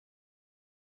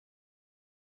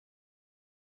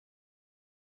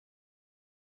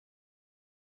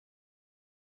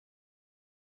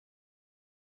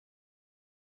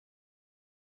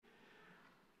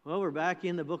Well, we're back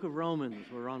in the book of Romans.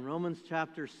 We're on Romans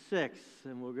chapter 6,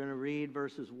 and we're going to read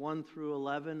verses 1 through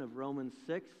 11 of Romans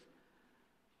 6.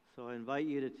 So I invite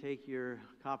you to take your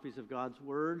copies of God's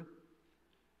Word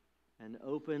and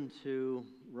open to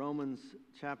Romans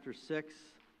chapter 6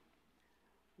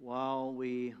 while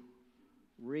we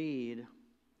read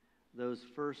those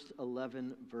first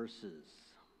 11 verses.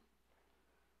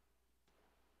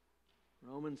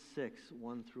 Romans 6,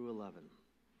 1 through 11.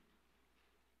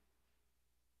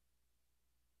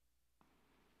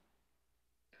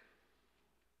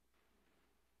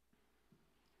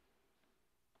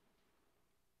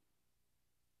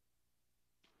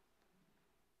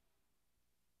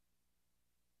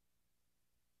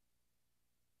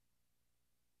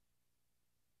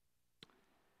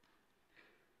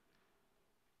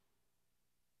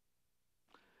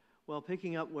 Well,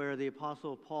 picking up where the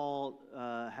Apostle Paul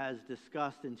has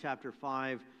discussed in chapter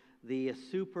 5 the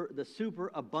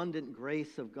superabundant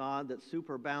grace of God that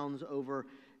superabounds over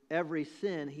every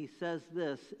sin, he says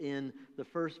this in the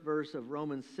first verse of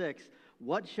Romans 6,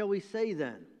 "What shall we say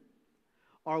then?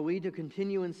 Are we to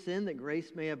continue in sin that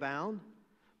grace may abound?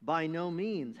 By no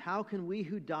means. How can we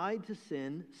who died to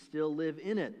sin still live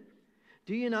in it?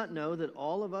 Do you not know that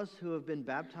all of us who have been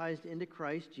baptized into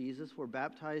Christ Jesus were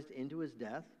baptized into his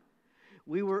death?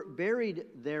 We were buried,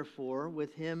 therefore,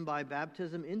 with him by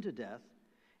baptism into death,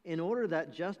 in order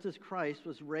that just as Christ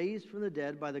was raised from the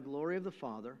dead by the glory of the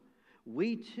Father,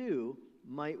 we too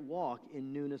might walk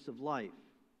in newness of life.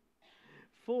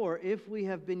 For if we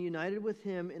have been united with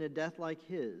him in a death like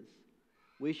his,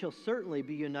 we shall certainly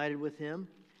be united with him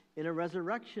in a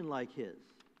resurrection like his.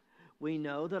 We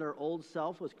know that our old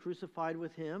self was crucified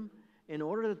with him in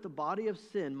order that the body of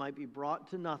sin might be brought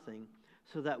to nothing,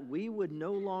 so that we would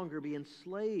no longer be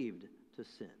enslaved to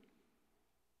sin.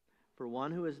 For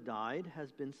one who has died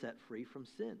has been set free from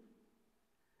sin.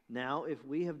 Now, if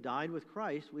we have died with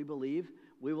Christ, we believe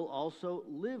we will also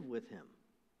live with him.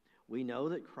 We know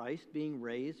that Christ, being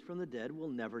raised from the dead, will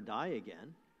never die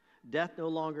again. Death no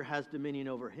longer has dominion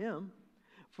over him.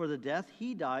 For the death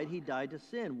he died to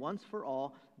sin once for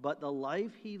all, but the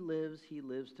life he lives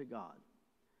to God.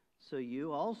 So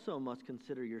you also must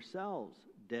consider yourselves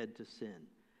dead to sin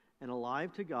and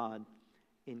alive to God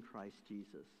in Christ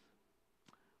Jesus."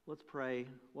 Let's pray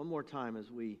one more time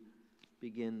as we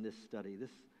begin this study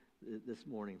this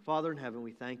morning. Father in heaven,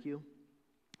 we thank you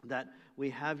that we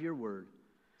have your word.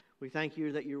 We thank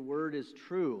you that your word is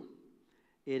true.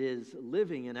 It is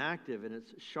living and active, and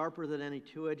it's sharper than any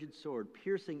two-edged sword,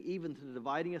 piercing even to the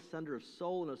dividing asunder of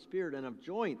soul and of spirit and of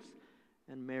joints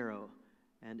and marrow,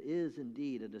 and is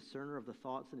indeed a discerner of the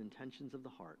thoughts and intentions of the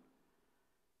heart.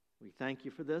 We thank you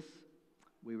for this.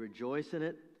 We rejoice in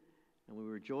it, and we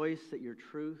rejoice that your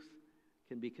truth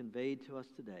can be conveyed to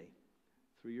us today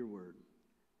through your word.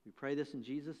 We pray this in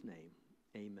Jesus' name.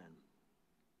 Amen.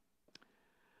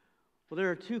 Well,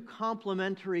 there are two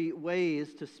complementary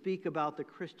ways to speak about the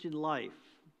Christian life.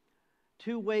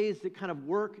 Two ways that kind of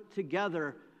work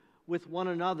together with one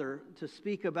another to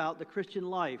speak about the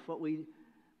Christian life, what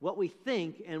we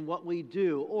think and what we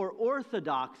do, or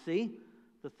orthodoxy,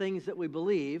 the things that we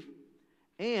believe,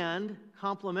 and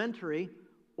complementary,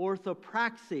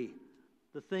 orthopraxy,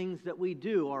 the things that we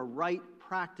do, our right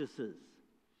practices.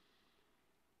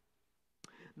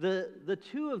 The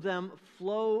two of them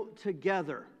flow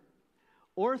together.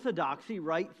 Orthodoxy,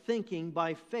 right thinking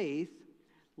by faith,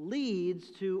 leads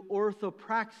to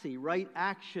orthopraxy, right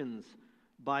actions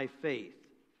by faith.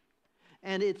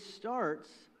 And it starts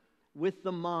with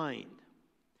the mind.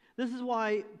 This is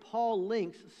why Paul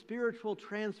links spiritual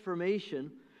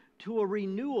transformation to a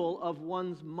renewal of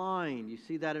one's mind. You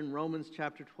see that in Romans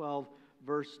chapter 12,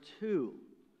 verse 2.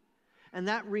 And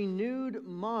that renewed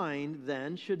mind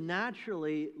then should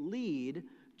naturally lead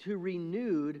to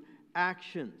renewed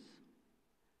actions.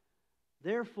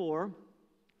 Therefore,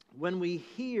 when we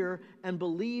hear and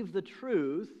believe the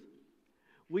truth,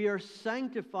 we are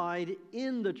sanctified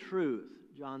in the truth.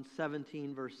 John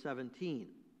 17, verse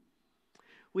 17.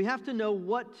 We have to know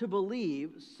what to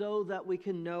believe so that we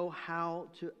can know how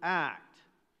to act.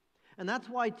 And that's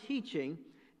why teaching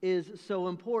is so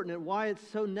important and why it's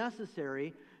so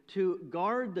necessary to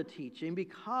guard the teaching,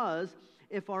 because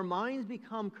if our minds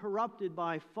become corrupted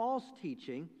by false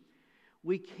teaching,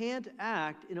 we can't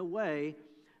act in a way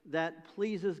that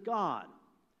pleases God.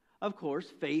 Of course,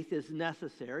 faith is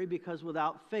necessary, because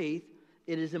without faith,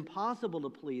 it is impossible to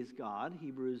please God,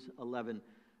 Hebrews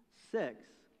 11:6.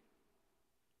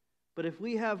 But if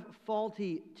we have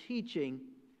faulty teaching,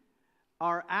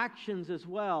 our actions as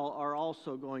well are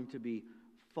also going to be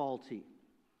faulty.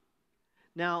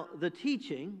 Now, the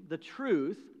teaching, the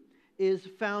truth, is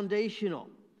foundational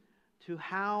to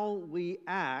how we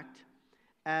act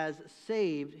as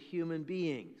saved human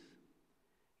beings.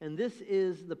 And this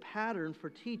is the pattern for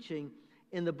teaching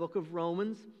in the book of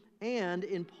Romans and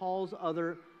in Paul's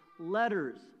other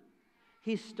letters.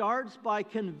 He starts by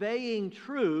conveying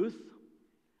truth,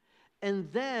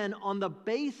 and then on the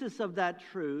basis of that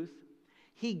truth,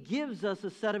 he gives us a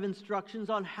set of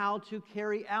instructions on how to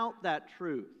carry out that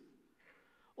truth.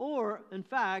 Or, in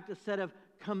fact, a set of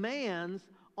commands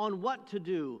on what to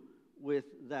do with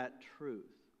that truth.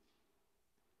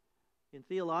 In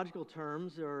theological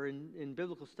terms, or in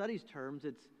biblical studies terms,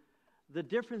 it's the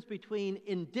difference between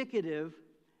indicative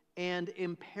and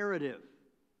imperative,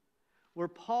 where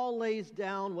Paul lays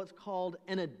down what's called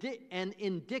an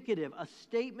indicative, a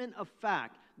statement of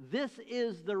fact. This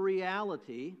is the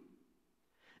reality.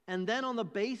 And then on the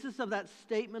basis of that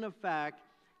statement of fact,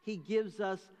 he gives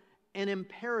us an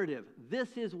imperative. This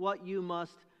is what you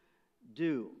must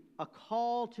do, a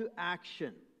call to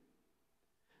action.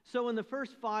 So in the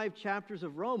first 5 chapters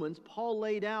of Romans, Paul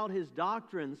laid out his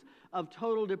doctrines of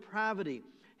total depravity,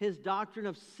 his doctrine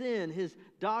of sin, his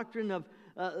doctrine of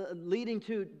leading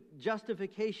to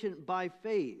justification by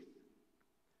faith.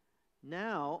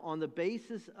 Now, on the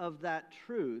basis of that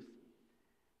truth,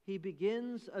 he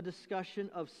begins a discussion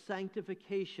of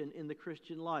sanctification in the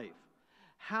Christian life.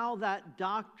 How that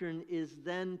doctrine is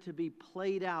then to be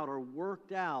played out or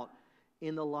worked out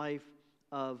in the life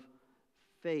of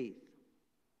faith.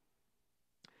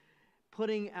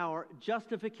 Putting our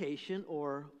justification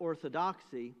or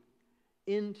orthodoxy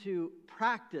into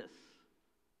practice,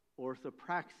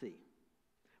 orthopraxy,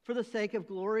 for the sake of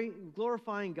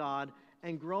glorifying God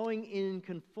and growing in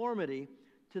conformity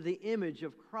to the image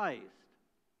of Christ.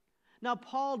 Now,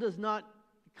 Paul does not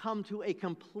come to a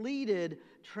completed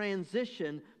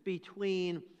transition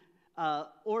between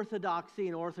orthodoxy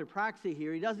and orthopraxy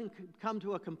here. He doesn't come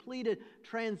to a completed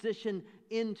transition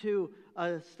into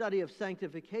a study of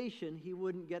sanctification. He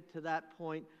wouldn't get to that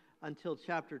point until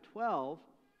chapter 12.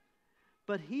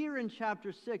 But here in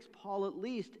chapter 6, Paul at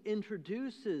least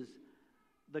introduces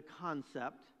the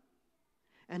concept,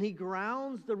 and he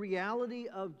grounds the reality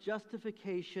of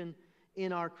justification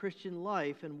in our Christian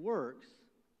life and works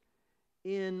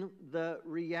in the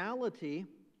reality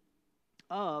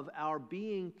of our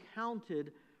being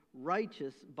counted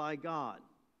righteous by God.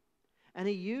 And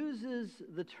he uses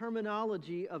the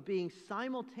terminology of being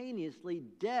simultaneously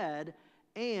dead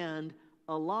and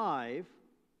alive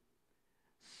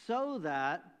so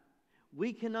that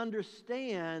we can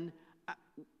understand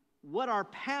what our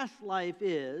past life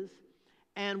is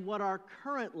and what our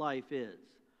current life is,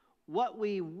 what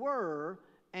we were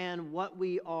and what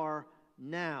we are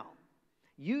now.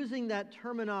 Using that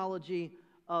terminology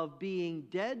of being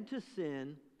dead to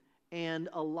sin and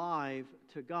alive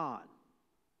to God.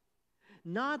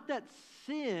 Not that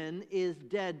sin is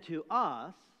dead to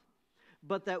us,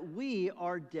 but that we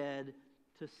are dead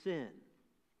to sin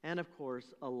and, of course,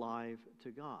 alive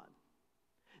to God.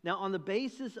 Now, on the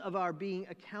basis of our being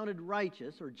accounted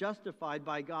righteous or justified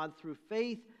by God through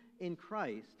faith in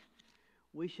Christ,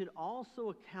 we should also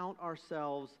account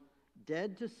ourselves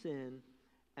dead to sin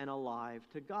and alive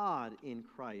to God in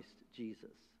Christ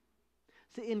Jesus.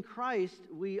 See, in Christ,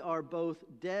 we are both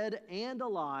dead and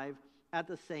alive at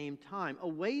the same time,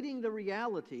 awaiting the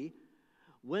reality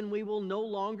when we will no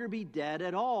longer be dead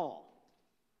at all,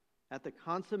 at the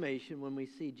consummation when we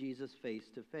see Jesus face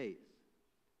to face.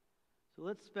 So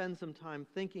let's spend some time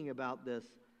thinking about this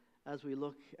as we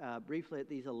look briefly at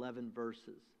these 11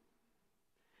 verses.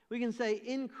 We can say,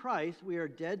 in Christ, we are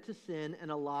dead to sin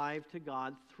and alive to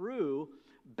God through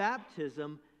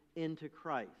baptism into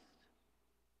Christ.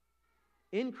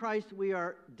 In Christ, we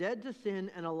are dead to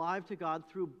sin and alive to God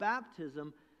through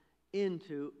baptism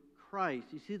into Christ.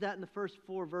 You see that in the first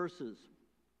 4 verses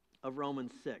of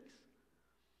Romans 6.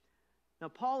 Now,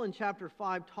 Paul in chapter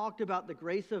 5 talked about the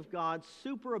grace of God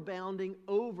superabounding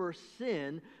over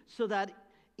sin, so that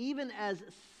even as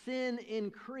sin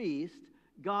increased,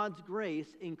 God's grace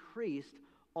increased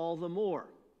all the more.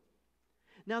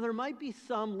 Now, there might be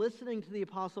some listening to the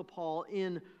Apostle Paul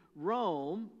in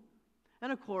Rome,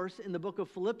 and of course, in the book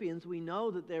of Philippians, we know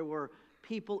that there were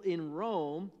people in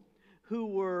Rome who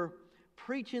were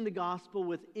preaching the gospel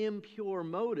with impure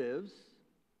motives.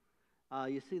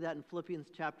 You see that in Philippians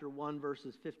chapter 1,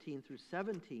 verses 15 through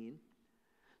 17.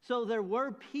 So there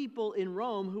were people in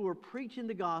Rome who were preaching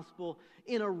the gospel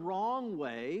in a wrong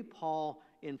way. Paul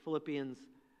in Philippians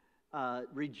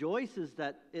rejoices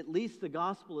that at least the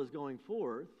gospel is going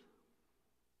forth.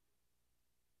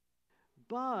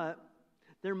 But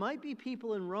there might be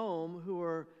people in Rome who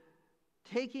are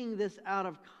taking this out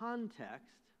of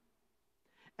context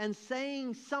and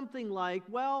saying something like,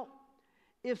 well,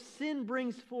 if sin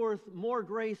brings forth more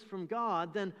grace from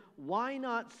God, then why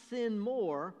not sin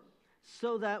more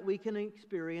so that we can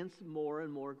experience more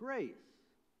and more grace?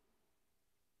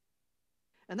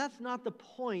 And that's not the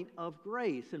point of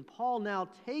grace. And Paul now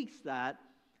takes that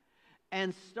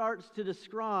and starts to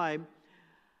describe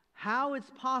how it's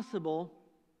possible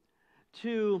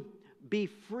to be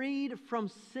freed from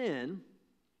sin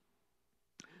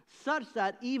such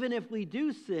that even if we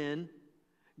do sin,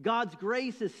 God's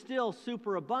grace is still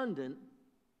superabundant,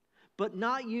 but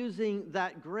not using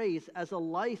that grace as a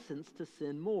license to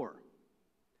sin more.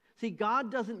 See,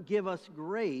 God doesn't give us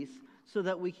grace so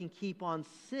that we can keep on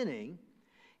sinning.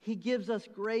 He gives us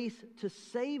grace to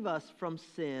save us from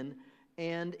sin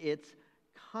and its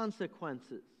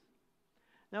consequences.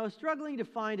 Now, I was struggling to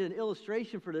find an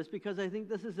illustration for this because I think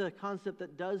this is a concept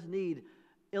that does need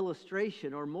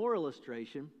illustration or more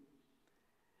illustration.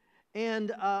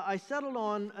 And I settled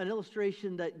on an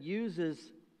illustration that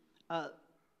uses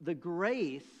the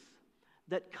grace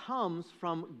that comes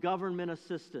from government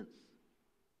assistance.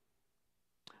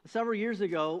 Several years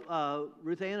ago,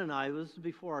 Ruth Ann and I, it was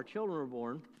before our children were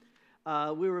born,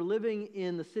 we were living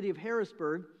in the city of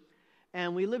Harrisburg,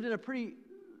 and we lived in a pretty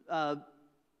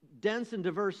dense and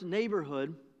diverse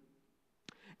neighborhood.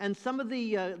 And some of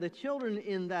the children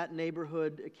in that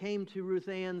neighborhood came to Ruth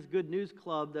Ann's Good News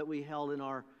Club that we held in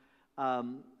our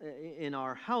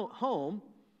home.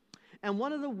 And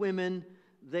one of the women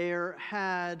there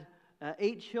had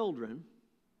 8 children,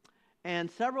 and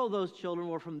several of those children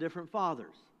were from different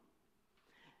fathers.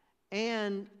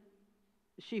 And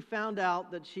she found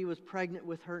out that she was pregnant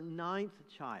with her 9th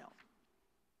child.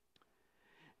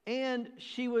 And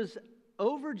she was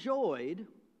overjoyed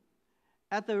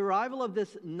at the arrival of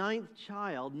this 9th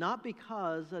child, not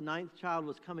because a 9th child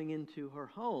was coming into her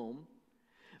home,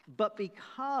 but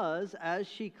because, as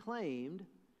she claimed,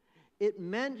 it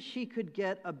meant she could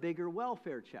get a bigger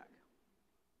welfare check.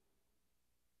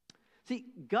 See,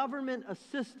 government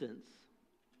assistance,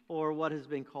 or what has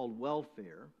been called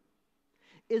welfare,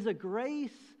 is a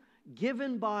grace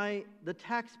given by the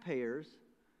taxpayers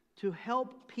to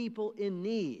help people in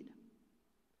need.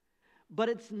 But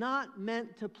it's not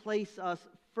meant to place us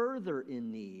further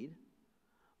in need,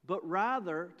 but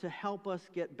rather to help us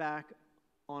get back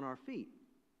on our feet.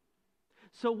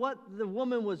 So what the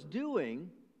woman was doing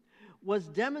was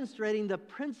demonstrating the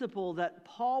principle that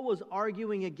Paul was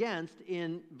arguing against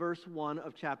in verse 1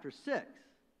 of chapter 6.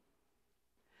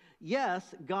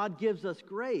 Yes, God gives us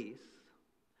grace,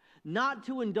 not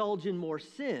to indulge in more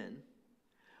sin,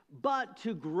 but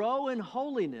to grow in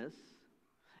holiness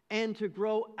and to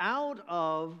grow out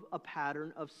of a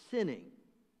pattern of sinning.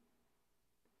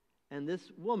 And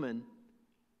this woman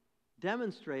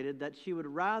demonstrated that she would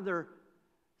rather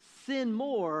sin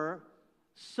more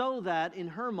so that, in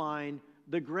her mind,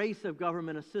 the grace of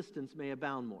government assistance may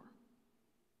abound more.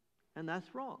 And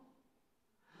that's wrong.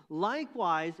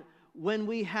 Likewise, when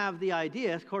we have the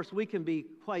idea, of course, we can be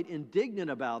quite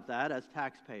indignant about that as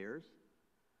taxpayers,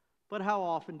 but how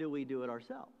often do we do it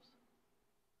ourselves?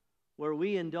 Where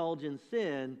we indulge in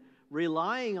sin,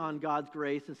 relying on God's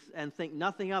grace and think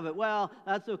nothing of it. Well,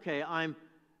 that's okay. I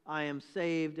am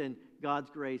saved and God's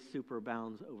grace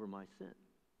superabounds over my sin.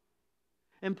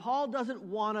 And Paul doesn't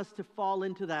want us to fall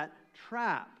into that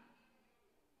trap.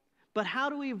 But how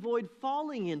do we avoid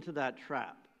falling into that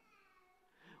trap?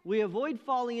 We avoid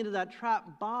falling into that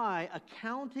trap by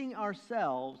accounting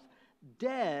ourselves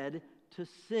dead to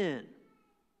sin.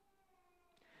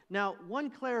 Now, one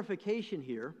clarification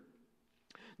here.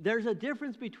 There's a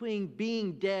difference between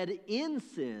being dead in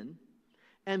sin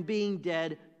and being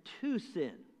dead to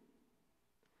sin.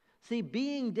 See,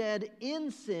 being dead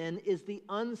in sin is the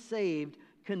unsaved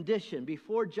condition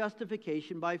before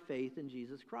justification by faith in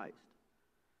Jesus Christ.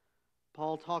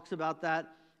 Paul talks about that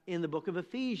in the book of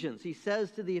Ephesians. He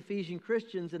says to the Ephesian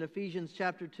Christians in Ephesians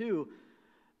chapter 2,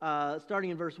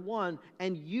 starting in verse 1,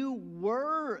 "And you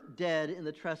were dead in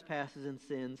the trespasses and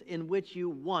sins in which you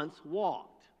once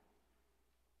walked."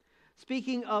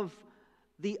 Speaking of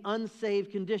the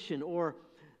unsaved condition, or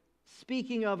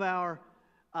speaking of our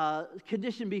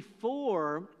condition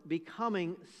before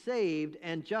becoming saved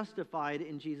and justified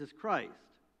in Jesus Christ.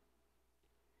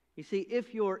 You see,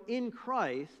 if you're in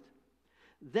Christ,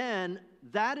 then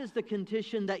that is the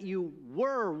condition that you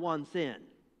were once in.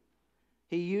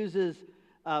 He uses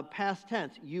past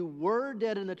tense. You were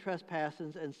dead in the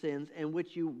trespasses and sins in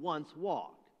which you once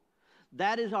walked.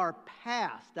 That is our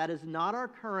past. That is not our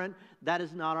current. That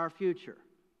is not our future.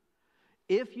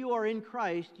 If you are in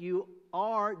Christ, you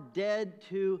are dead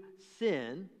to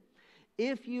sin.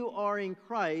 If you are in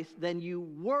Christ, then you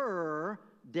were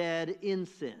dead in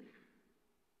sin.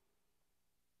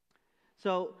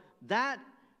 So that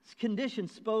condition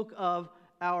spoke of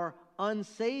our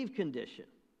unsaved condition.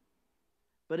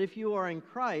 But if you are in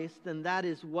Christ, then that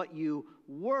is what you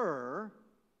were.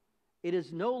 It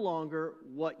is no longer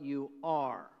what you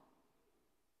are.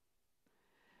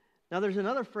 Now there's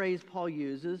another phrase Paul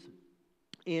uses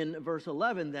in verse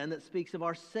 11 then that speaks of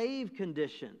our saved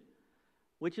condition,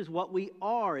 which is what we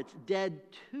are. It's dead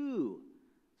to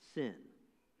sin.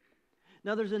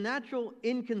 Now there's a natural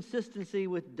inconsistency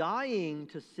with dying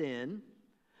to sin,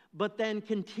 but then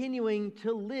continuing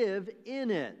to live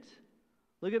in it.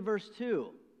 Look at verse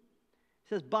 2. It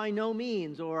says, by no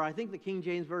means, or I think the King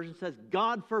James Version says,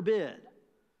 God forbid.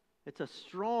 It's a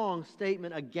strong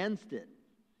statement against it.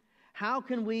 How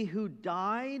can we who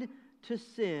died to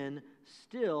sin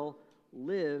still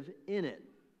live in it?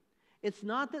 It's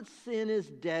not that sin is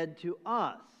dead to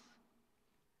us.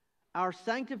 Our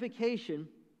sanctification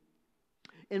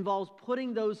involves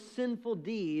putting those sinful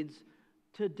deeds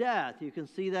to death. You can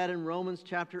see that in Romans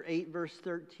chapter 8, verse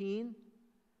 13.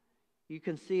 You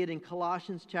can see it in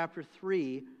Colossians chapter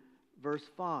 3, verse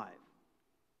 5.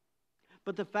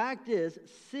 But the fact is,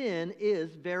 sin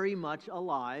is very much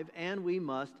alive, and we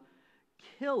must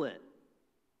kill it.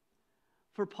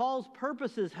 For Paul's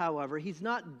purposes, however, he's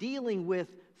not dealing with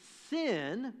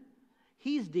sin,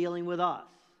 he's dealing with us.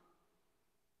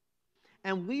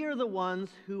 And we are the ones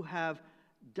who have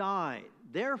died.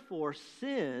 Therefore,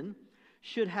 sin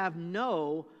should have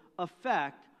no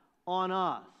effect on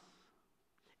us.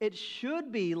 It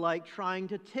should be like trying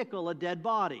to tickle a dead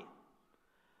body.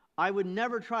 I would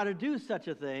never try to do such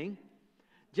a thing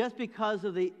just because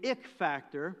of the ick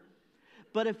factor.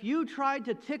 But if you tried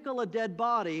to tickle a dead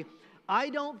body, I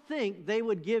don't think they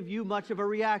would give you much of a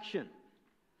reaction.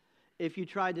 If you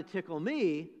tried to tickle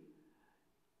me,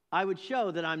 I would show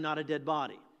that I'm not a dead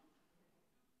body.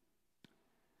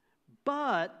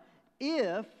 But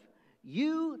if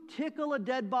you tickle a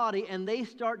dead body and they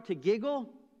start to giggle,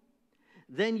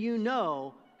 then you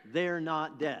know they're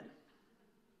not dead.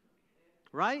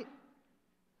 Right?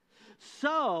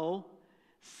 So,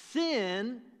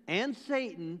 sin and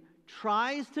Satan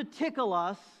tries to tickle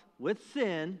us with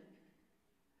sin.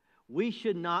 We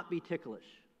should not be ticklish.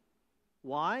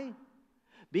 Why?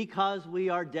 Because we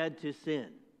are dead to sin.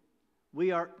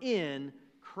 We are in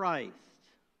Christ.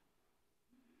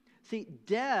 See,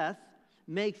 death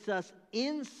makes us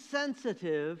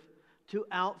insensitive to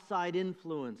outside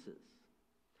influences.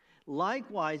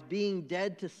 Likewise, being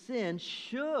dead to sin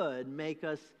should make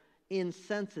us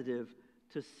insensitive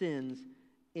to sin's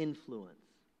influence.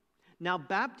 Now,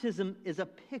 baptism is a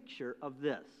picture of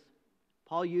this.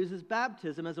 Paul uses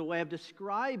baptism as a way of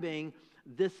describing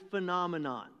this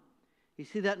phenomenon. You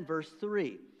see that in verse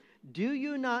 3. Do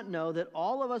you not know that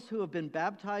all of us who have been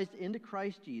baptized into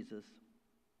Christ Jesus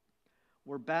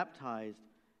were baptized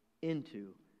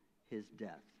into his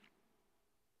death?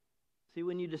 See,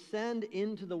 when you descend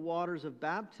into the waters of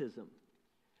baptism,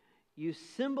 you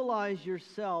symbolize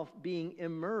yourself being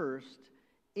immersed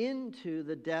into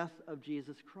the death of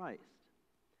Jesus Christ.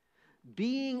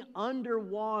 Being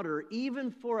underwater,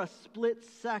 even for a split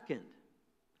second,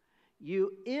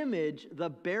 you image the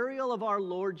burial of our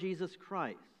Lord Jesus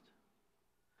Christ.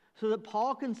 So that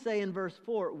Paul can say in verse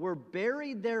 4, we're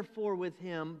buried therefore with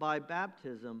him by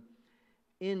baptism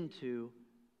into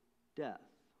death.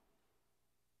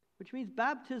 Which means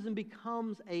baptism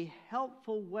becomes a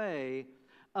helpful way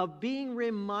of being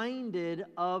reminded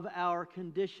of our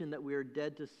condition that we are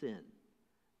dead to sin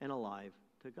and alive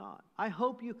to God. I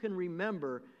hope you can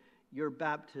remember your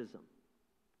baptism.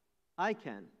 I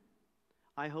can.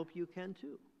 I hope you can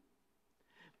too.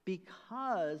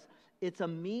 Because it's a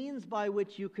means by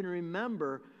which you can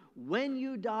remember when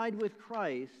you died with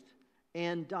Christ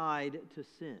and died to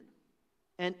sin.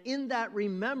 And in that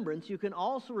remembrance, you can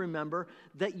also remember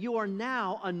that you are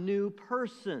now a new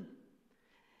person.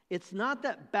 It's not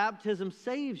that baptism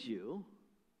saves you.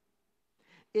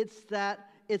 It's that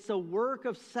it's a work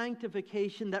of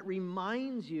sanctification that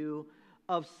reminds you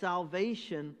of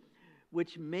salvation,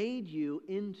 which made you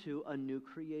into a new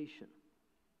creation.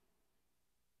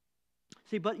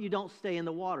 See, but you don't stay in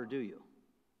the water, do you?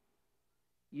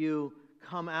 You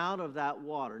come out of that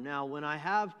water. Now, when I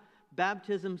have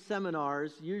baptism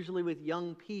seminars, usually with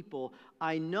young people,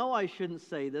 I know I shouldn't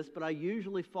say this, but I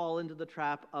usually fall into the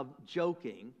trap of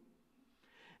joking.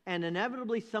 And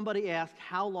inevitably somebody asks,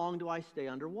 how long do I stay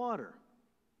underwater?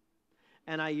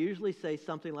 And I usually say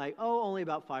something like, oh, only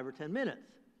about 5 or 10 minutes.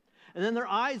 And then their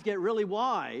eyes get really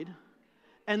wide.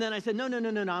 And then I said, no,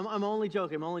 I'm only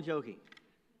joking.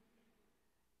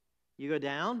 You go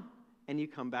down and you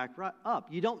come back right up.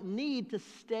 You don't need to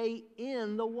stay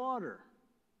in the water.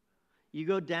 You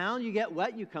go down, you get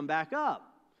wet, you come back up.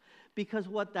 Because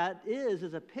what that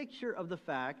is a picture of the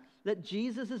fact that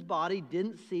Jesus' body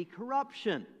didn't see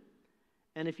corruption.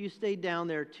 And if you stayed down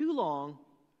there too long,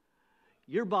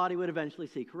 your body would eventually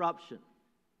see corruption.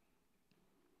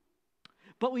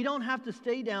 But we don't have to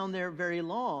stay down there very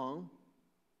long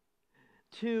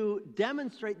to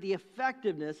demonstrate the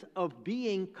effectiveness of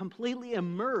being completely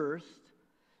immersed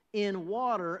in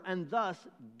water and thus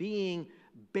being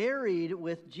buried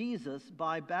with Jesus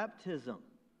by baptism.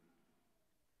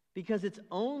 Because it's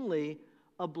only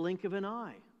a blink of an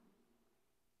eye.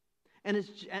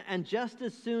 And just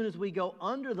as soon as we go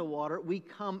under the water, we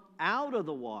come out of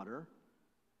the water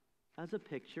as a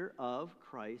picture of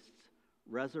Christ's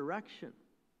resurrection.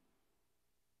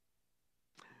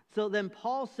 So then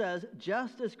Paul says,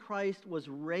 just as Christ was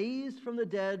raised from the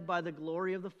dead by the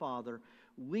glory of the Father,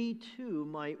 we too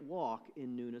might walk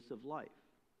in newness of life.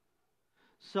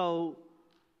 So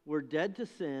we're dead to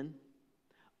sin.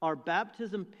 Our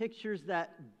baptism pictures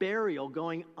that burial,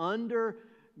 going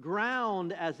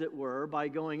underground, as it were, by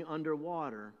going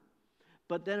underwater.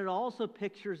 But then it also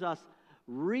pictures us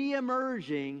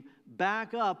re-emerging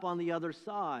back up on the other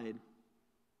side.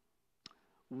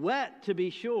 Wet, to be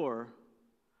sure,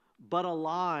 but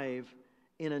alive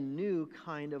in a new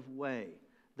kind of way.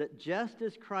 That just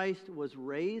as Christ was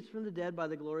raised from the dead by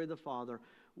the glory of the Father,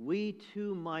 we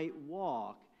too might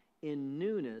walk in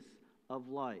newness of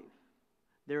life.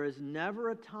 There is never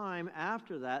a time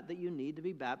after that that you need to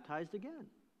be baptized again.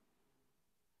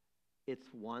 It's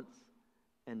once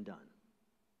and done.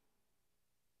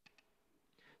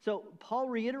 So Paul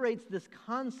reiterates this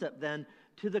concept then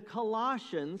to the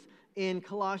Colossians in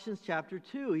Colossians chapter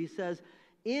 2. He says,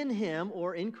 in him,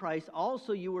 or in Christ,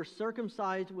 also you were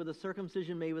circumcised with a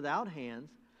circumcision made without hands,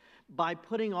 by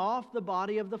putting off the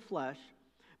body of the flesh,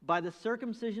 by the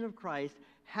circumcision of Christ,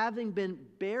 having been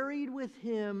buried with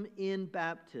him in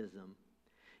baptism,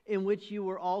 in which you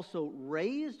were also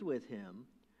raised with him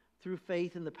through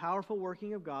faith in the powerful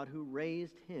working of God who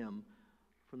raised him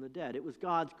from the dead. It was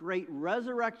God's great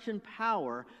resurrection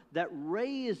power that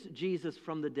raised Jesus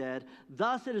from the dead.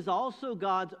 Thus, it is also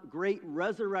God's great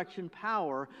resurrection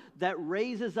power that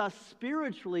raises us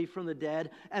spiritually from the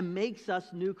dead and makes us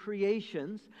new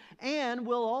creations, and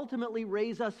will ultimately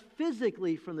raise us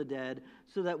physically from the dead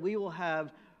so that we will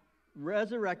have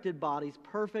resurrected bodies,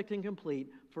 perfect and complete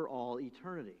for all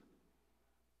eternity.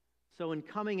 So in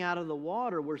coming out of the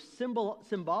water, we're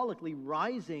symbolically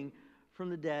rising from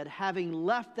the dead, having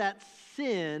left that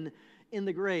sin in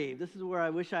the grave. This is where I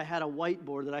wish I had a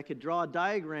whiteboard that I could draw a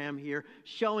diagram here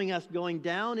showing us going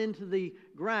down into the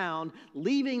ground,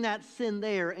 leaving that sin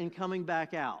there and coming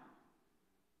back out.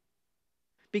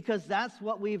 Because that's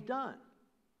what we've done.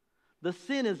 The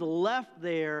sin is left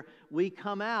there. We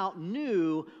come out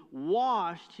new,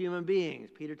 washed human beings.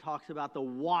 Peter talks about the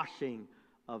washing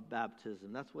of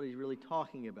baptism. That's what he's really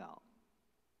talking about.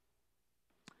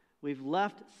 We've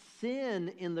left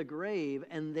sin in the grave,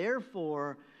 and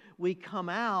therefore we come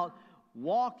out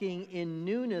walking in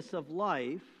newness of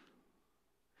life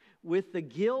with the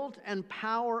guilt and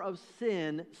power of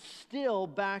sin still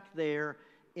back there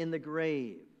in the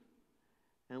grave.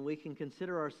 And we can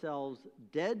consider ourselves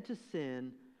dead to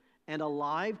sin and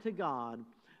alive to God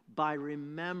by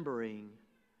remembering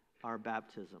our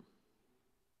baptism.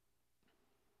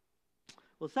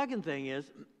 Well, the second thing is,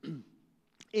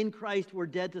 in Christ, we're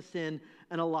dead to sin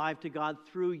and alive to God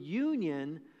through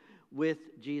union with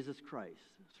Jesus Christ.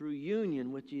 Through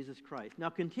union with Jesus Christ. Now,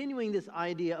 continuing this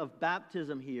idea of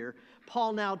baptism here,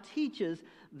 Paul now teaches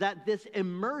that this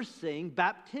immersing,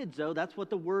 baptizo, that's what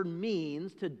the word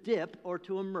means, to dip or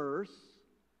to immerse.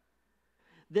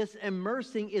 This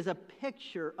immersing is a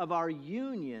picture of our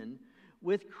union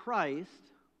with Christ,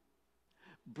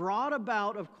 brought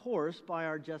about, of course, by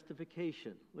our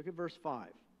justification. Look at verse 5.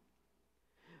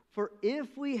 For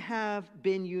if we have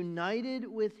been united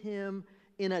with him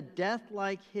in a death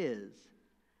like his,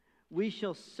 we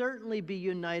shall certainly be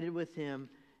united with him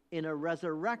in a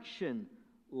resurrection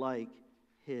like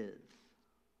his.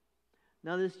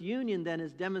 Now, this union then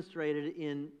is demonstrated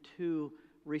in two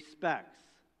respects.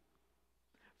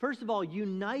 First of all,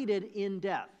 united in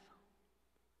death.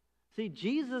 See,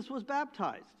 Jesus was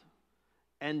baptized.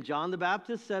 And John the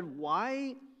Baptist said,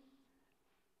 why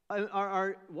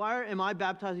am I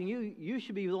baptizing you? You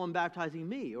should be the one baptizing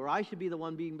me, or I should be the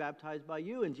one being baptized by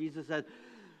you. And Jesus said,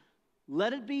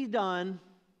 let it be done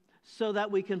so that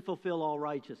we can fulfill all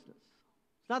righteousness.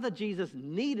 It's not that Jesus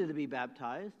needed to be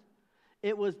baptized.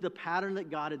 It was the pattern that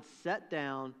God had set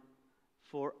down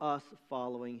for us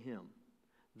following him.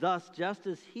 Thus, just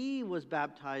as he was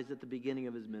baptized at the beginning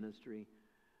of his ministry,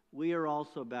 we are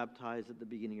also baptized at the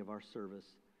beginning of our service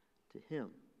to him.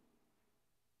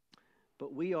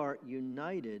 But we are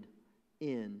united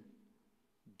in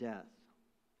death.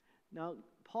 Now,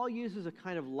 Paul uses a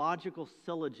kind of logical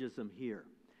syllogism here.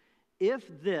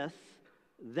 If this,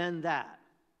 then that.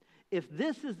 If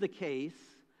this is the case,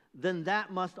 then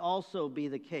that must also be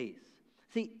the case.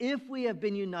 See, if we have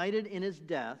been united in his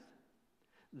death,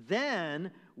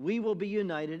 then we will be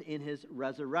united in his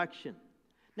resurrection.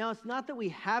 Now, it's not that we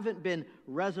haven't been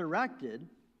resurrected,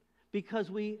 because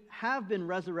we have been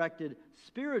resurrected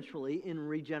spiritually in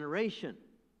regeneration.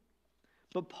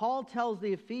 But Paul tells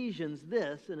the Ephesians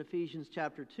this in Ephesians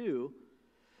chapter 2,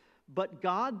 "But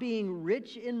God being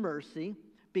rich in mercy,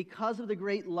 because of the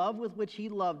great love with which he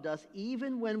loved us,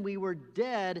 even when we were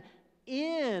dead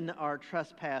in our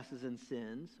trespasses and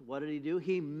sins," what did he do?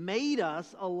 He made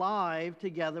us alive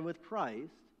together with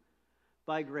Christ.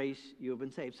 By grace you have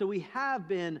been saved. So we have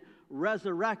been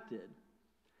resurrected,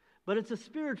 but it's a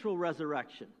spiritual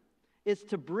resurrection. It's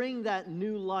to bring that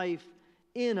new life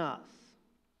in us.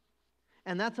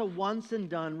 And that's a once and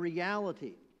done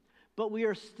reality. But we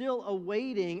are still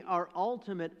awaiting our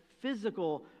ultimate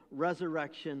physical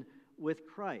resurrection with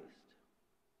Christ.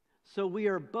 So we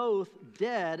are both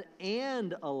dead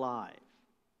and alive.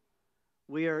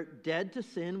 We are dead to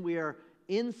sin. We are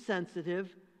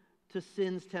insensitive to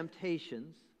sin's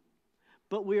temptations.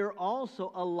 But we are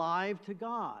also alive to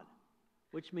God,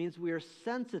 which means we are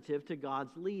sensitive to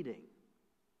God's leading.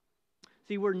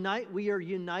 See, we are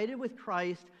united with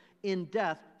Christ in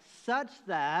death such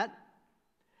that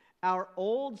our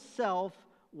old self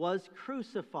was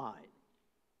crucified.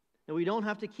 And we don't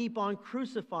have to keep on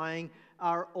crucifying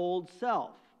our old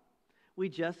self. We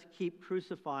just keep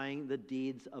crucifying the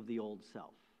deeds of the old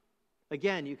self.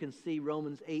 Again, you can see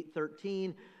Romans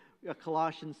 8:13,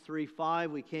 Colossians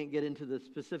 3:5. We can't get into the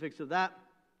specifics of that,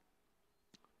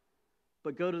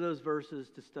 but go to those verses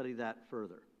to study that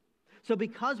further. So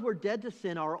because we're dead to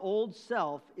sin, our old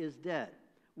self is dead.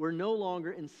 We're no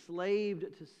longer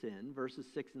enslaved to sin, verses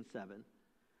 6 and 7,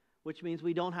 which means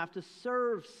we don't have to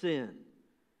serve sin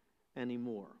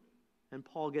anymore. And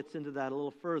Paul gets into that a little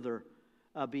further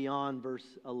beyond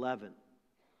verse 11.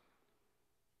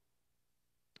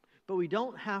 But we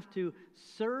don't have to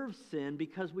serve sin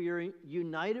because we are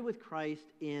united with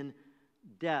Christ in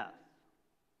death.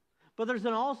 But there's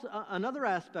another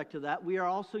aspect to that. We are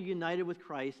also united with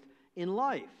Christ in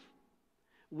life.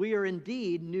 We are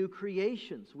indeed new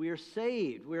creations. We are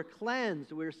saved. We are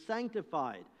cleansed. We are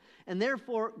sanctified. And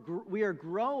therefore, we are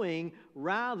growing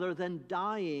rather than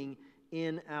dying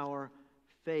in our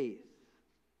faith.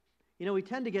 You know, we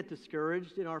tend to get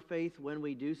discouraged in our faith when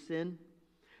we do sin,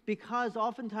 because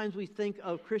oftentimes we think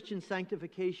of Christian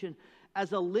sanctification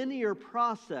as a linear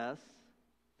process,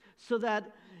 so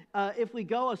that if we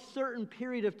go a certain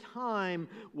period of time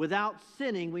without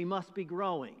sinning, we must be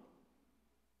growing.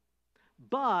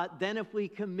 But then if we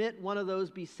commit one of those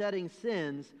besetting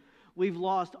sins, we've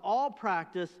lost all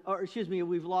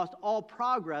we've lost all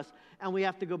progress, and we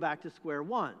have to go back to square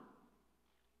one.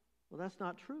 Well, that's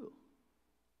not true.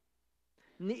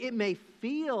 It may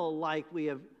feel like we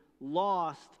have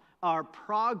lost our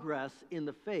progress in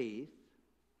the faith,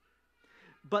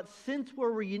 but since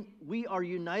we are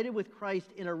united with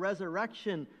Christ in a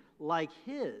resurrection like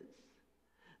his,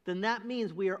 then that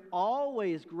means we are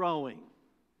always growing.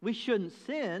 We shouldn't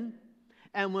sin,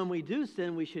 and when we do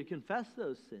sin, we should confess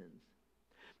those sins.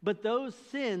 But those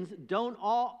sins don't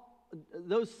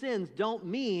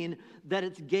mean that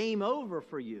it's game over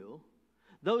for you.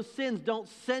 Those sins don't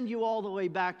send you all the way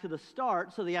back to the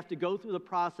start, so they have to go through the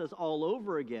process all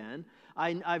over again.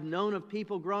 I've known of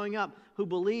people growing up who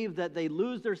believe that they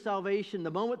lose their salvation. The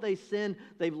moment they sin,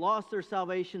 they've lost their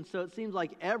salvation. So it seems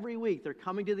like every week they're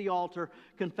coming to the altar,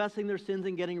 confessing their sins,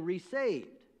 and getting resaved.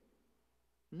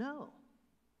 No.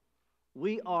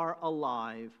 We are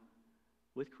alive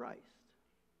with Christ.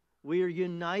 We are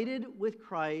united with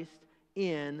Christ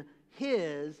in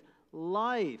his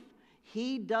life.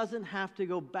 He doesn't have to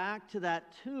go back to that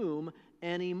tomb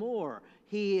anymore.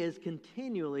 He is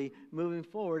continually moving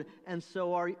forward, and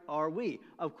so are we.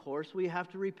 Of course, we have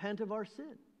to repent of our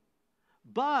sin.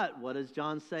 But what does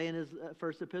John say in his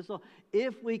first epistle?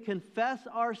 If we confess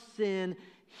our sin,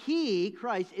 he,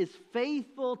 Christ, is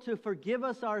faithful to forgive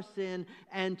us our sin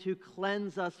and to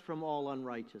cleanse us from all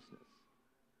unrighteousness.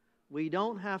 We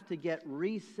don't have to get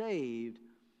resaved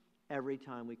every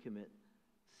time we commit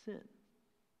sin,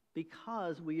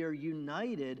 because we are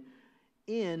united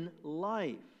in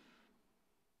life.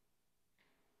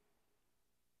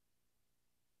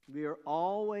 We are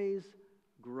always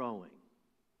growing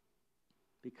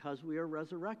because we are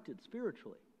resurrected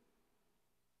spiritually.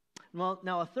 Well,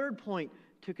 now a third point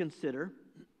to consider.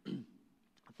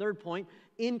 A third point,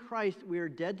 in Christ we are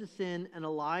dead to sin and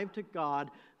alive to God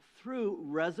through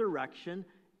resurrection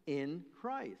in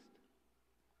Christ.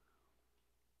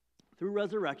 Through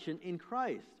resurrection in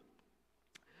Christ.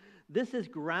 This is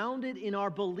grounded in our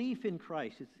belief in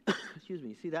Christ. Excuse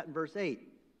me, see that in verse 8.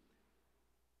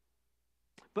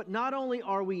 But not only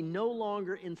are we no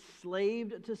longer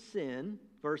enslaved to sin,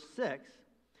 verse 6,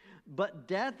 but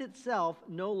death itself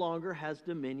no longer has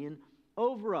dominion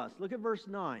over us. Look at verse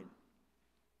 9.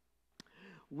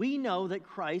 We know that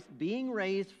Christ, being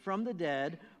raised from the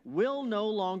dead, will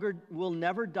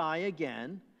never die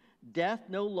again. Death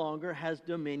no longer has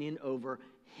dominion over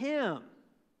him.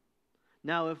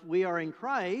 Now, if we are in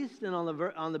Christ and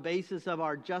on the basis of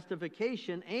our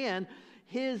justification and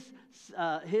his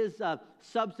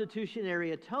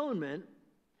substitutionary atonement,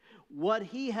 what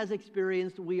he has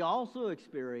experienced, we also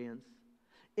experience.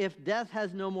 If death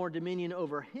has no more dominion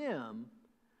over him,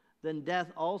 then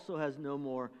death also has no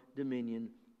more dominion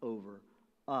over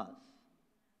us.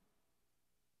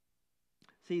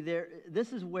 See,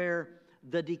 this is where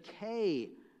the decay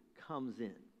comes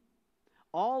in.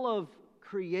 All of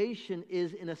creation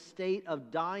is in a state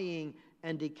of dying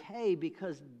and decay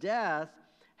because death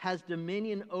has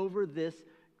dominion over this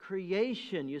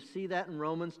creation. You see that in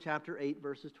Romans chapter 8,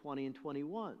 verses 20 and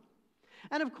 21.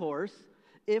 And of course,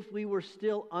 if we were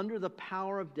still under the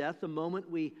power of death the moment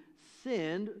we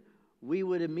sinned, we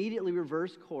would immediately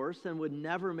reverse course and would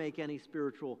never make any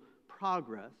spiritual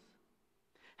progress.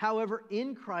 However,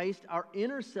 in Christ, our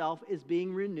inner self is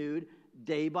being renewed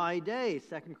day by day,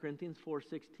 2 Corinthians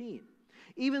 4:16.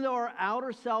 Even though our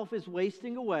outer self is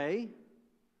wasting away,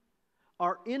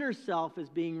 our inner self is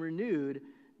being renewed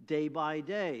day by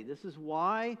day. This is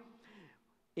why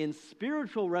in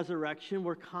spiritual resurrection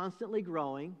we're constantly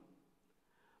growing,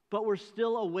 but we're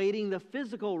still awaiting the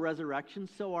physical resurrection,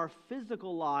 so our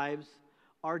physical lives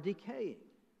are decaying.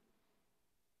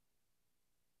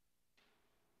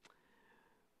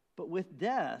 But with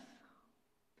death,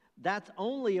 that's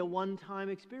only a one-time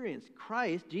experience.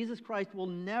 Jesus Christ will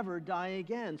never die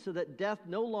again, so that death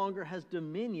no longer has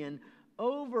dominion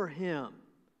over him.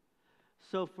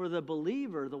 So for the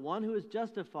believer, the one who is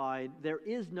justified, there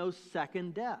is no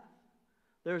second death.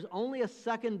 There's only a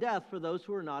second death for those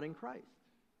who are not in Christ.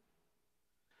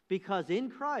 Because in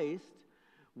Christ,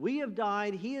 we have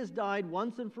died, he has died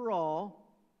once and for all.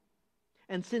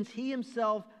 And since he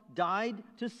himself died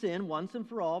to sin once and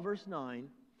for all, verse 9,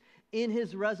 in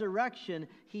his resurrection,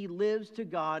 he lives to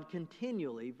God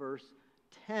continually, verse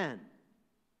 10.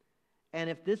 And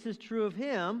if this is true of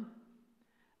him,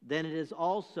 then it is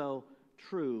also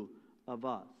true of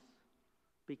us,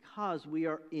 because we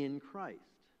are in Christ.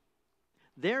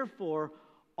 Therefore,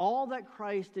 all that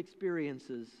Christ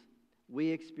experiences, we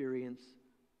experience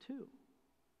too.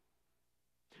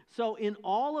 So in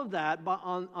all of that,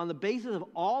 on the basis of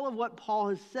all of what Paul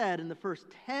has said in the first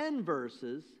 10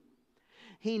 verses,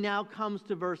 he now comes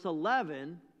to verse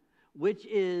 11, which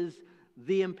is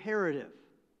the imperative.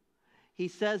 He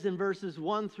says in verses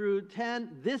 1 through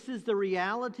 10, this is the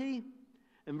reality.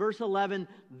 In verse 11,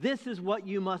 this is what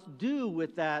you must do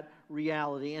with that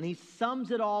reality. And he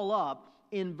sums it all up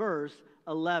in verse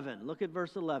 11. Look at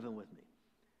verse 11 with me.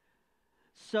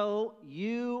 So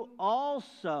you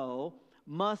also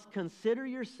must consider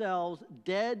yourselves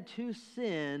dead to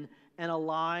sin and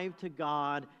alive to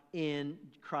God in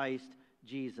Christ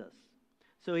Jesus.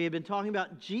 So he had been talking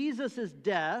about Jesus'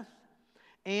 death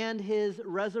and his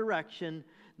resurrection.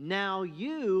 Now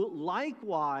you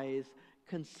likewise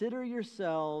consider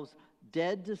yourselves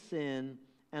dead to sin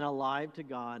and alive to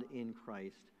God in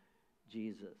Christ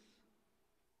Jesus.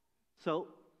 So,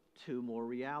 two more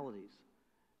realities.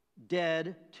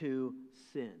 Dead to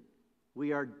sin.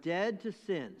 We are dead to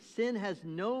sin. Sin has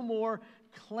no more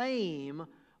claim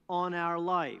on our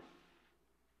life.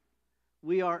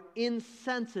 We are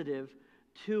insensitive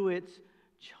to its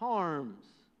charms.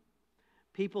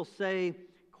 People say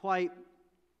quite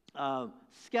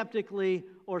skeptically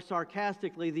or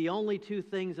sarcastically, the only two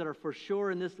things that are for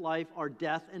sure in this life are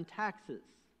death and taxes.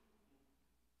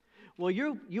 Well,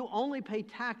 you only pay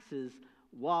taxes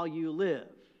while you live.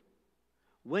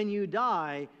 When you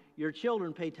die, your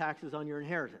children pay taxes on your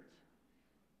inheritance.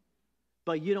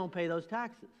 But you don't pay those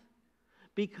taxes.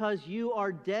 Because you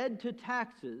are dead to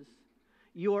taxes,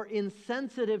 you are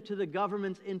insensitive to the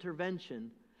government's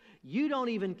intervention, you don't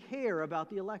even care about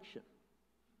the election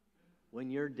when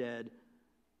you're dead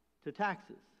to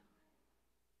taxes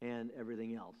and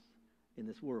everything else in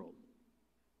this world.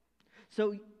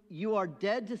 So you are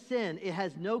dead to sin. It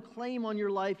has no claim on your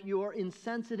life. You are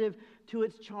insensitive to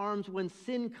its charms. When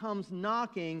sin comes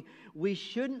knocking, we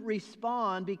shouldn't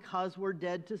respond because we're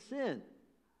dead to sin.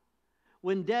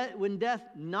 When death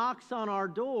knocks on our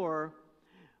door,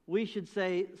 we should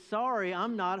say, sorry,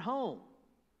 I'm not home.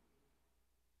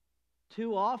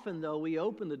 Too often, though, we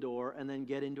open the door and then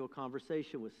get into a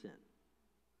conversation with sin.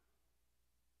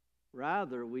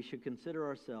 Rather, we should consider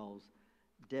ourselves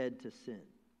dead to sin.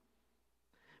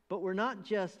 But we're not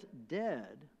just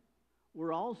dead,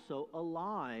 we're also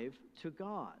alive to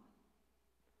God.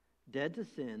 Dead to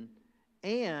sin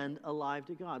and alive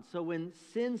to God. So when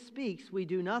sin speaks, we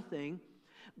do nothing,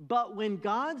 but when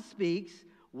God speaks,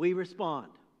 we respond.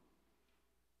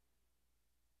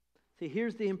 See,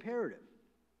 here's the imperative.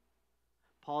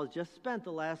 Paul has just spent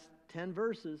the last 10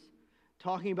 verses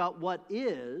talking about what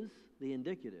is the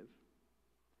indicative.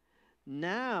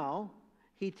 Now,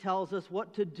 he tells us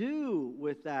what to do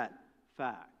with that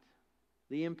fact,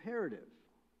 the imperative,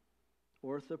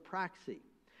 orthopraxy.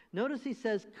 Notice he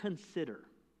says consider.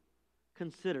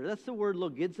 Consider. That's the word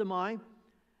logizomai,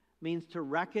 means to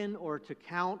reckon or to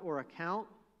count or account.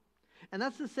 And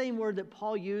that's the same word that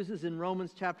Paul uses in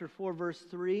Romans chapter 4, verse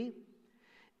 3,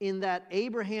 in that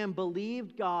Abraham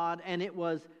believed God and it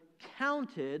was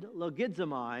counted,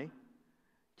 logizomai,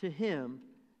 to him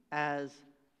as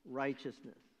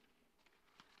righteousness.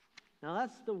 Now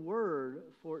that's the word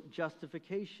for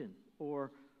justification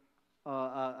or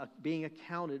being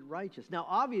accounted righteous. Now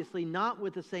obviously not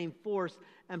with the same force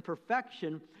and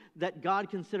perfection that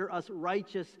God considers us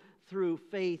righteous through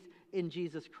faith in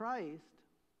Jesus Christ,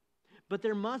 but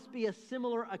there must be a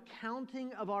similar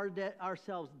accounting of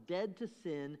ourselves dead to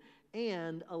sin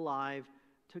and alive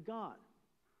to God.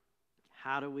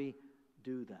 How do we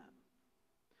do that?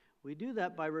 We do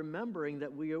that by remembering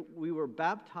that we were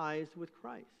baptized with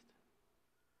Christ.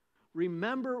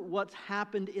 Remember what's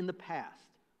happened in the past.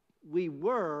 We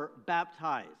were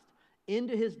baptized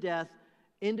into his death,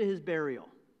 into his burial.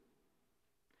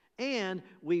 And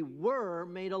we were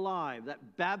made alive.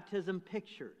 That baptism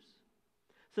pictures.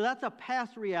 So that's a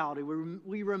past reality.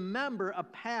 We remember a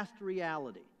past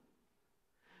reality.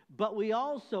 But we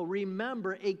also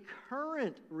remember a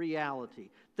current reality,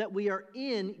 that we are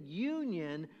in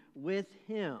union with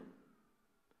him,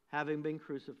 having been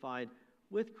crucified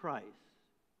with Christ.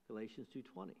 Galatians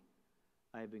 2:20.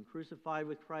 I have been crucified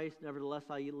with Christ, nevertheless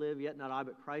I live, yet not I,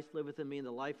 but Christ liveth in me. In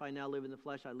the life I now live in the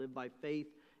flesh, I live by faith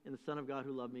in the Son of God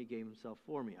who loved me, gave himself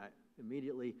for me. I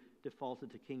immediately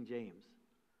defaulted to King James,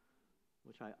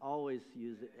 which I always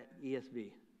use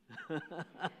ESV.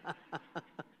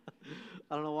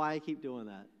 I don't know why I keep doing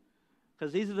that.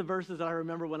 Because these are the verses that I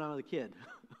remember when I was a kid.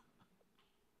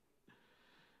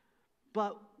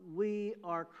 But we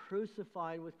are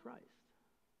crucified with Christ.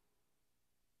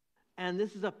 And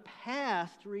this is a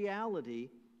past reality,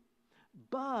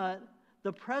 but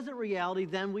the present reality,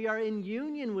 then we are in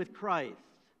union with Christ.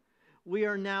 We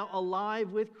are now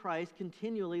alive with Christ,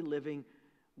 continually living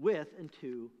with and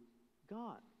to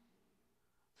God.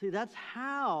 See, that's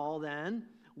how, then,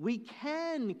 we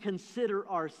can consider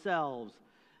ourselves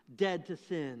dead to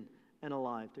sin and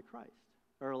alive to Christ,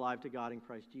 or alive to God in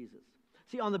Christ Jesus.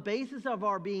 See, on the basis of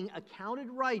our being accounted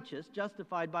righteous,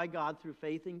 justified by God through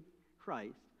faith in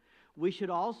Christ, we should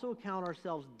also account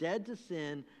ourselves dead to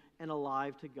sin and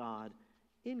alive to God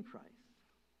in Christ.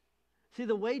 See,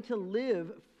 the way to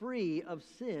live free of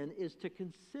sin is to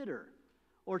consider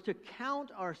or to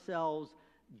count ourselves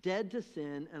dead to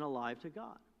sin and alive to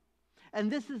God. And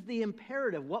this is the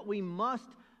imperative, what we must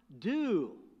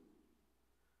do.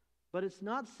 But it's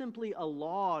not simply a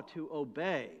law to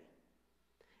obey.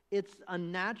 It's a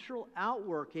natural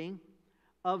outworking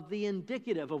of the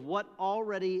indicative of what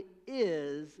already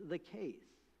is the case.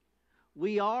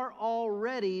 We are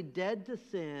already dead to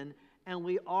sin, and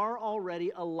we are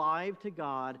already alive to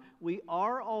God. We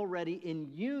are already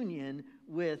in union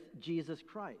with Jesus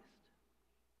Christ.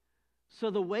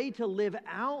 So the way to live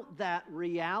out that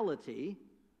reality,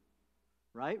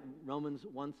 right? Romans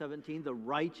 1:17, the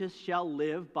righteous shall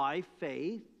live by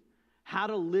faith. How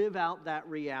to live out that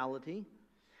reality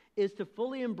is to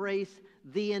fully embrace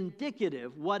the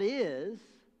indicative, what is,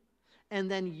 and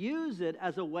then use it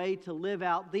as a way to live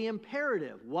out the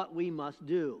imperative, what we must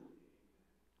do.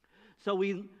 So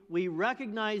we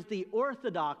recognize the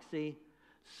orthodoxy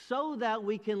so that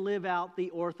we can live out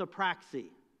the orthopraxy.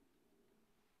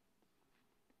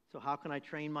 So how can I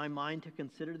train my mind to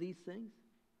consider these things?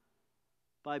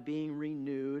 By being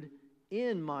renewed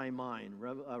in my mind,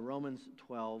 Romans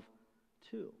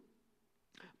 12:2.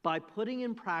 By putting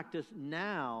in practice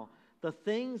now the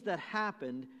things that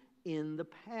happened in the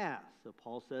past. So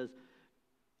Paul says,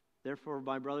 Therefore,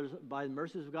 my brothers, by the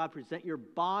mercies of God, present your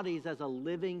bodies as a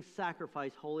living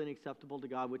sacrifice, holy and acceptable to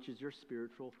God, which is your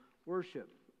spiritual worship.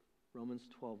 Romans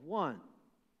 12:1.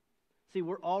 See,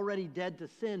 we're already dead to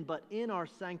sin, but in our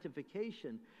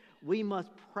sanctification, we must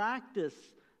practice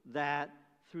that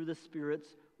through the Spirit's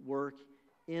work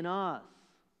in us.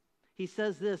 He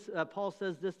says this, Paul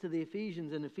says this to the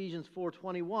Ephesians in Ephesians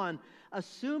 4:21,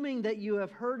 assuming that you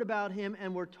have heard about him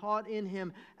and were taught in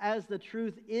him as the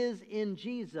truth is in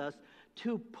Jesus,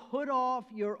 to put off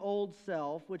your old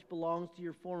self, which belongs to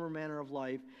your former manner of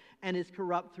life and is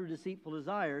corrupt through deceitful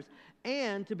desires,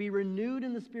 and to be renewed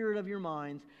in the spirit of your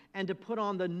minds, and to put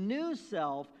on the new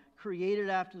self, created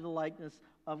after the likeness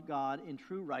of God in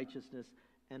true righteousness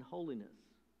and holiness.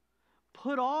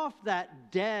 Put off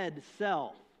that dead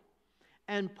self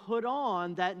and put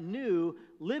on that new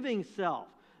living self.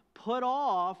 Put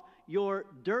off your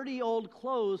dirty old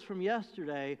clothes from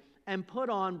yesterday and put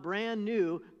on brand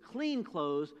new, clean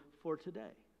clothes for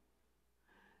today.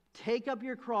 Take up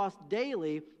your cross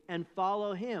daily and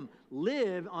follow him.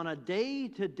 Live on a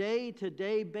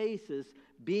day-to-day basis,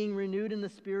 being renewed in the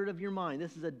spirit of your mind.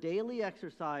 This is a daily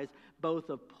exercise, both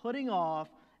of putting off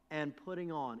and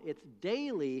putting on. It's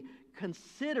daily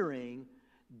considering,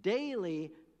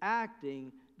 daily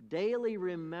acting, daily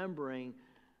remembering.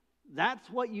 That's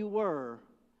what you were,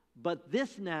 but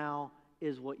this now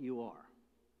is what you are.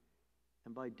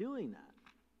 And by doing that,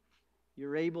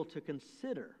 you're able to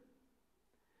consider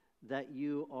that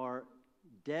you are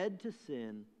dead to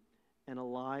sin and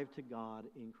alive to God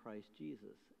in Christ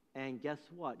Jesus. And guess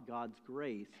what? God's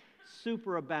grace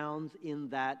superabounds in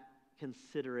that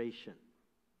consideration.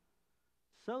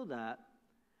 So that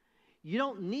you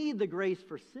don't need the grace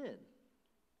for sin.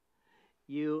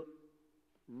 You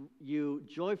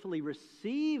joyfully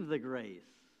receive the grace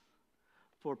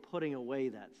for putting away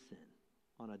that sin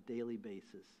on a daily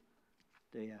basis,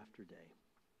 day after day.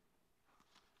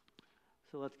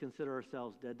 So let's consider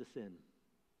ourselves dead to sin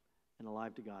and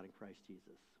alive to God in Christ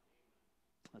Jesus.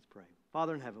 Let's pray.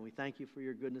 Father in heaven, we thank you for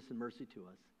your goodness and mercy to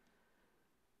us.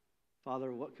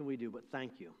 Father, what can we do but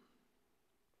thank you?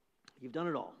 You've done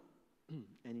it all,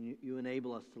 and you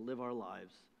enable us to live our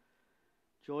lives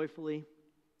joyfully,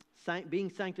 being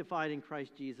sanctified in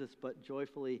Christ Jesus, but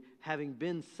joyfully having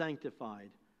been sanctified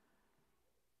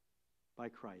by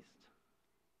Christ.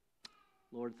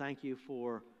 Lord, thank you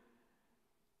for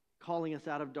calling us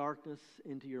out of darkness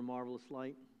into your marvelous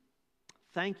light.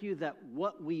 Thank you that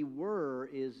what we were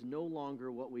is no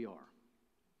longer what we are.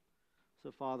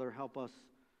 So, Father, help us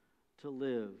to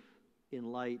live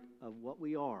in light of what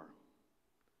we are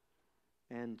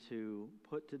and to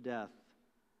put to death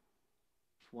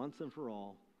once and for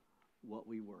all what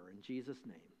we were. In Jesus'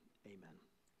 name, amen.